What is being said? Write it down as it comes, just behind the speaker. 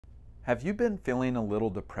Have you been feeling a little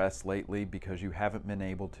depressed lately because you haven't been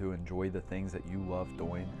able to enjoy the things that you love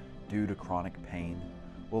doing due to chronic pain?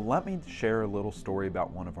 Well, let me share a little story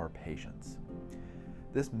about one of our patients.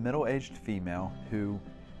 This middle-aged female who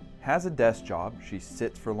has a desk job, she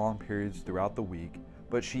sits for long periods throughout the week,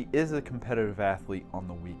 but she is a competitive athlete on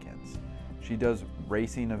the weekends. She does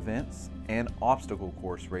racing events and obstacle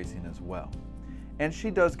course racing as well. And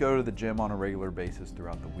she does go to the gym on a regular basis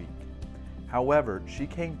throughout the week. However, she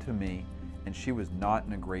came to me and she was not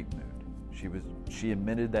in a great mood. She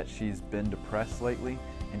admitted that she's been depressed lately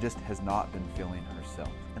and just has not been feeling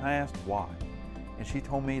herself. And I asked why. And she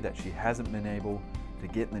told me that she hasn't been able to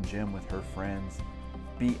get in the gym with her friends,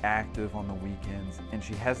 be active on the weekends, and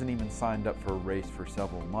she hasn't even signed up for a race for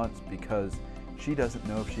several months because she doesn't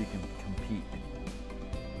know if she can compete anymore.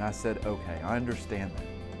 And I said, okay, I understand that.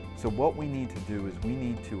 So what we need to do is we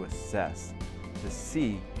need to assess to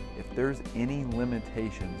see if there's any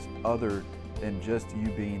limitations other than just you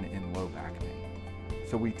being in low back pain.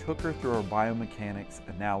 So we took her through our biomechanics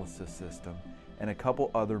analysis system and a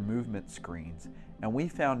couple other movement screens, and we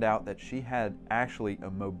found out that she had actually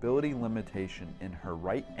a mobility limitation in her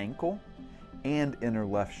right ankle and in her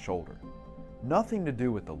left shoulder. Nothing to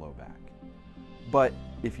do with the low back. But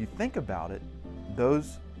if you think about it,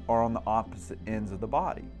 those are on the opposite ends of the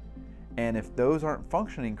body. And if those aren't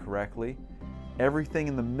functioning correctly, everything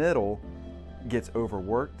in the middle gets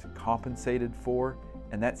overworked, compensated for,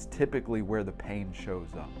 and that's typically where the pain shows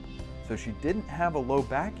up. So she didn't have a low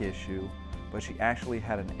back issue, but she actually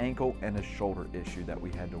had an ankle and a shoulder issue that we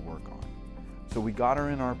had to work on. So we got her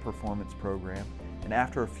in our performance program, and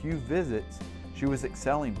after a few visits, she was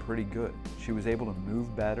excelling pretty good. She was able to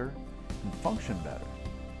move better and function better.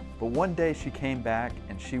 But one day she came back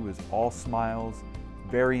and she was all smiles,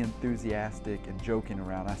 very enthusiastic and joking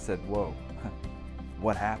around. I said, whoa,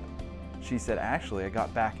 what happened? She said, actually, I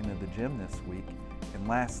got back into the gym this week, and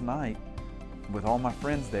last night, with all my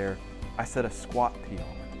friends there, I set a squat PR.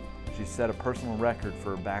 She set a personal record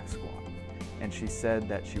for a back squat. And she said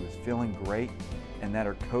that she was feeling great and that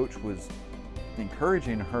her coach was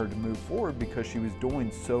encouraging her to move forward because she was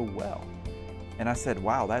doing so well. And I said,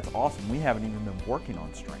 wow, that's awesome. We haven't even been working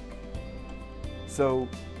on strength. So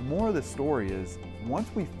more of the story is, once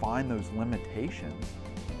we find those limitations,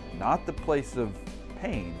 not the place of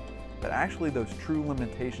pain, but actually those true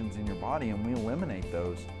limitations in your body, and we eliminate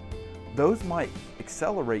those might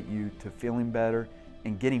accelerate you to feeling better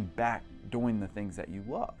and getting back doing the things that you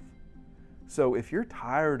love. So if you're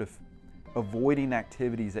tired of avoiding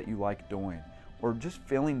activities that you like doing or just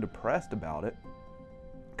feeling depressed about it,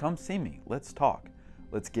 come see me. Let's talk.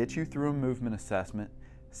 Let's get you through a movement assessment,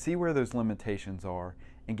 see where those limitations are,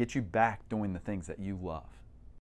 and get you back doing the things that you love.